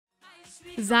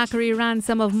Zachary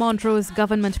Ransome of Montrose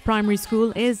Government Primary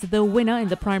School is the winner in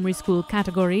the primary school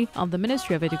category of the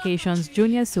Ministry of Education's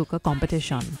Junior Soca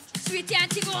competition.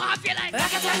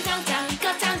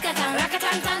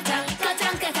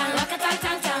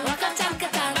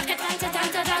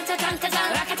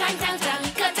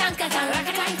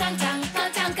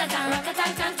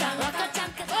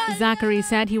 Zachary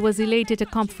said he was elated to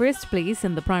come first place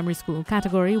in the primary school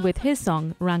category with his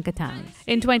song Rankatang.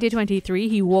 In 2023,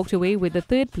 he walked away with the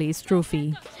third place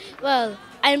trophy. Well,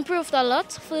 I improved a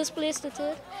lot, first place to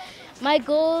third. My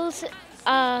goals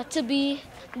are to be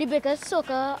the biggest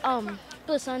soca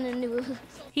person in the world.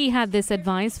 He had this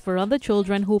advice for other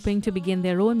children hoping to begin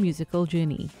their own musical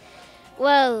journey.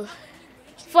 Well,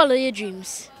 follow your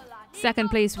dreams. Second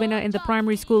place winner in the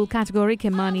primary school category,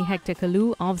 Kimani Hector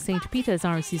Kalu of St. Peter's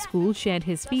RC School, shared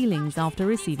his feelings after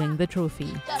receiving the trophy.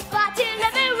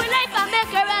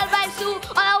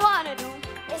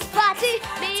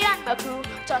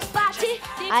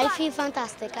 I feel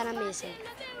fantastic and amazing.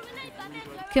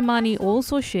 Kimani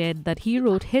also shared that he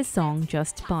wrote his song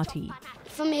Just Party.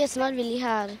 For me, it's not really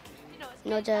hard.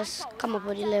 Just come up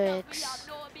with the lyrics.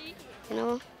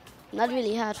 Not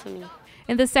really hard for me.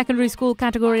 In the secondary school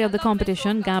category of the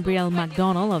competition, Gabrielle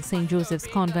McDonald of St. Joseph's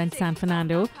Convent, San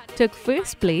Fernando, took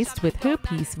first place with her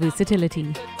piece Versatility.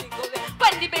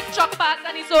 When the big truck pass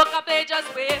and the soca play,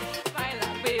 just wave, smile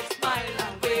and wave, smile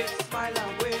and wave, smile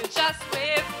and wave, just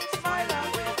wave, smile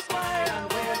and wave, smile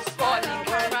and wave, for the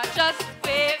camera, just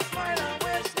wave, smile and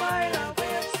wave, smile and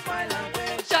wave, smile and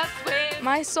wave, just wave.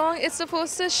 My song is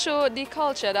supposed to show the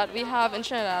culture that we have in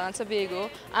Trinidad and Tobago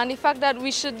and the fact that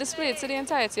we should display it to the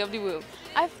entirety of the world.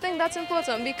 I think that's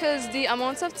important because the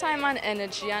amount of time and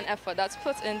energy and effort that's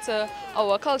put into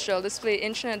our cultural display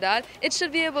in Trinidad, it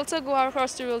should be able to go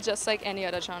across the world just like any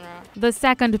other genre. The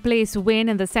second place win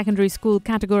in the secondary school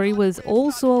category was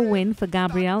also a win for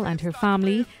Gabrielle and her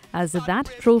family, as that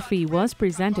trophy was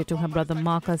presented to her brother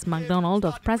Marcus McDonald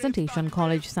of Presentation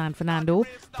College, San Fernando,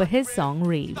 for his song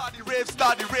Rave.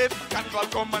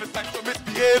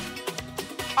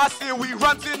 I say we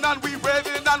ranting and we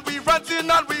raving and we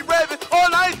ranting and we raving all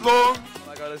night long. All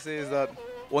I gotta say is that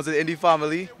once in the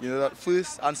family, that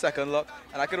first and second luck,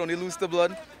 and I can only lose the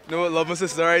blood. Love my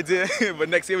sister right there. But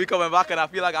next year we coming back and I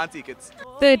feel like antique it.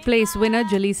 Third place winner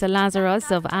Jaleesa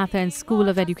Lazarus of Athens School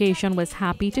of Education was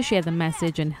happy to share the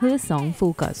message in her song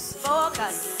Focus.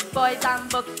 Focus, boys and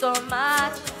books so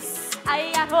much.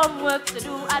 I have homework to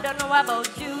do, I don't know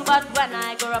about you, but when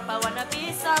I grow up I wanna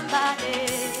be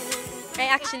somebody. I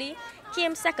actually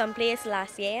came second place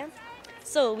last year,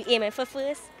 so we're aiming for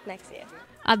first next year.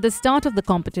 At the start of the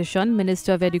competition,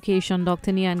 Minister of Education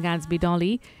Dr. Nian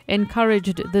Gadsby-Dolly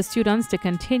encouraged the students to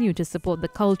continue to support the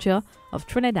culture of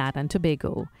Trinidad and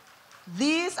Tobago.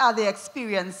 These are the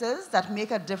experiences that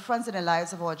make a difference in the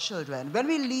lives of our children. When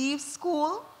we leave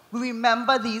school, we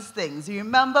remember these things. You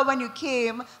remember when you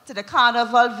came to the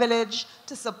Carnival village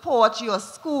to support your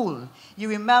school. You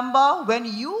remember when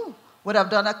you would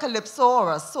have done a calypso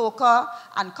or a soca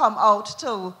and come out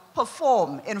to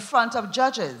perform in front of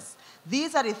judges.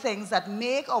 These are the things that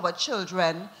make our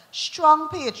children strong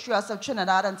patriots of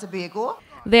Trinidad and Tobago.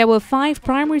 There were 5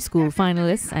 primary school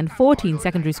finalists and 14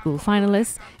 secondary school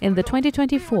finalists in the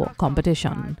 2024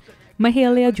 competition.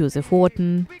 Mahalia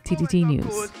Joseph-Wharton, TTT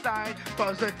News.